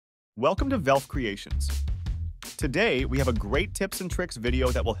Welcome to Velf Creations. Today, we have a great tips and tricks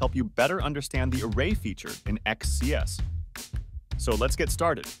video that will help you better understand the array feature in XCS. So let's get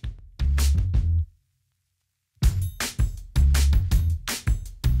started.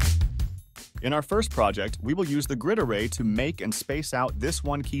 In our first project, we will use the grid array to make and space out this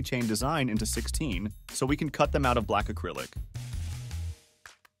one keychain design into 16 so we can cut them out of black acrylic.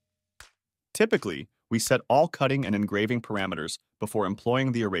 Typically, we set all cutting and engraving parameters before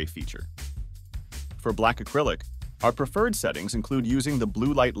employing the array feature. For black acrylic, our preferred settings include using the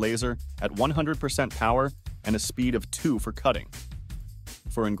blue light laser at 100% power and a speed of 2 for cutting.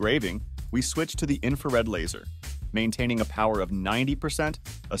 For engraving, we switch to the infrared laser, maintaining a power of 90%,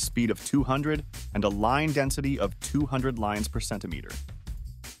 a speed of 200, and a line density of 200 lines per centimeter.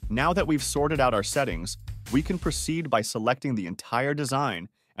 Now that we've sorted out our settings, we can proceed by selecting the entire design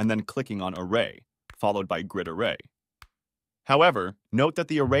and then clicking on Array, followed by Grid Array. However, note that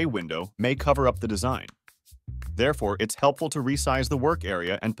the array window may cover up the design. Therefore, it's helpful to resize the work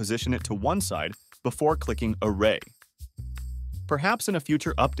area and position it to one side before clicking Array. Perhaps in a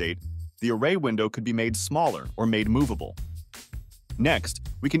future update, the array window could be made smaller or made movable. Next,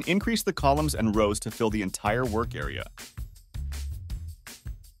 we can increase the columns and rows to fill the entire work area.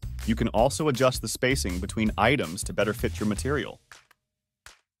 You can also adjust the spacing between items to better fit your material.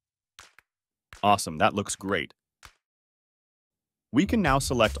 Awesome, that looks great. We can now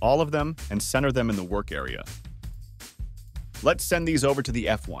select all of them and center them in the work area. Let's send these over to the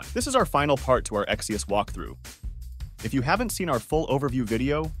F1. This is our final part to our XCS walkthrough. If you haven't seen our full overview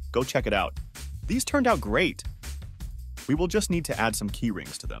video, go check it out. These turned out great. We will just need to add some key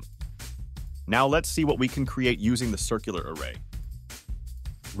rings to them. Now let's see what we can create using the circular array.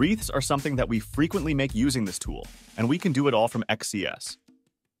 Wreaths are something that we frequently make using this tool, and we can do it all from XCS.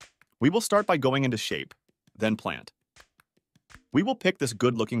 We will start by going into Shape, then Plant. We will pick this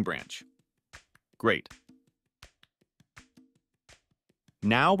good-looking branch. Great.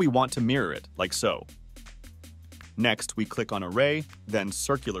 Now we want to mirror it, like so. Next, we click on Array, then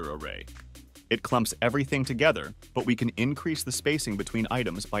Circular Array. It clumps everything together, but we can increase the spacing between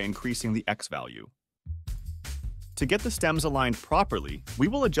items by increasing the X value. To get the stems aligned properly, we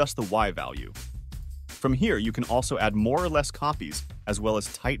will adjust the Y value. From here, you can also add more or less copies, as well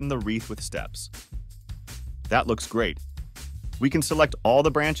as tighten the wreath with steps. That looks great. We can select all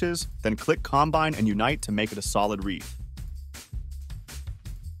the branches, then click Combine and Unite to make it a solid wreath.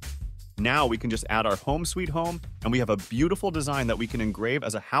 Now we can just add our home sweet home, and we have a beautiful design that we can engrave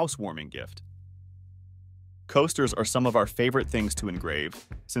as a housewarming gift. Coasters are some of our favorite things to engrave,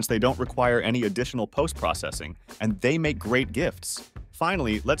 since they don't require any additional post-processing, and they make great gifts.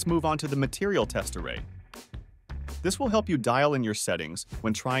 Finally, let's move on to the material test array. This will help you dial in your settings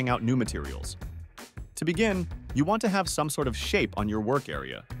when trying out new materials. To begin, you want to have some sort of shape on your work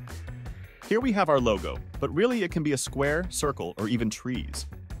area. Here we have our logo, but really it can be a square, circle, or even trees.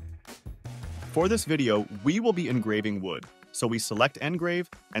 For this video, we will be engraving wood, so we select Engrave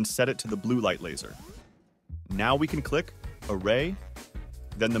and set it to the blue light laser. Now we can click Array,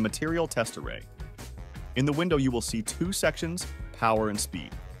 then the Material Test Array. In the window, you will see two sections, Power and Speed.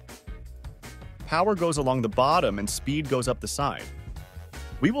 Power goes along the bottom and speed goes up the side.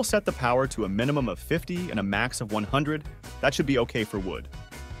 We will set the power to a minimum of 50 and a max of 100. That should be okay for wood.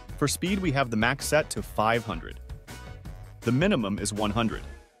 For speed, we have the max set to 500. The minimum is 100.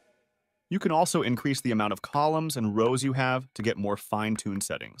 You can also increase the amount of columns and rows you have to get more fine-tuned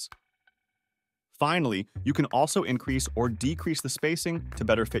settings. Finally, you can also increase or decrease the spacing to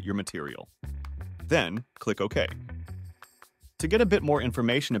better fit your material. Then, click OK. To get a bit more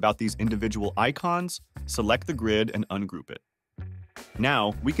information about these individual icons, select the grid and ungroup it.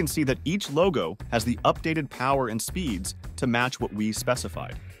 Now, we can see that each logo has the updated power and speeds to match what we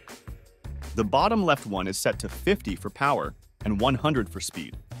specified. The bottom left one is set to 50 for power and 100 for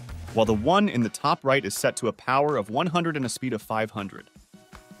speed, while the one in the top right is set to a power of 100 and a speed of 500.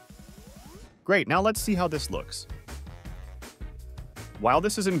 Great, now let's see how this looks. While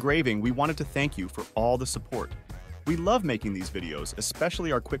this is engraving, we wanted to thank you for all the support. We love making these videos,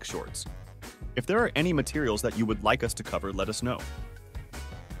 especially our quick shorts. If there are any materials that you would like us to cover, let us know.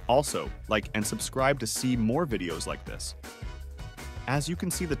 Also, like and subscribe to see more videos like this. As you can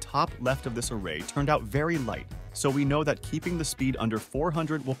see, the top left of this array turned out very light, so we know that keeping the speed under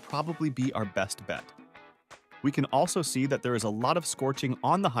 400 will probably be our best bet. We can also see that there is a lot of scorching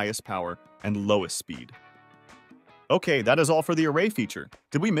on the highest power and lowest speed. Okay, that is all for the array feature.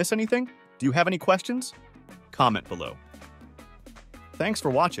 Did we miss anything? Do you have any questions? Comment below. Thanks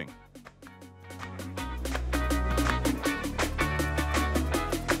for watching.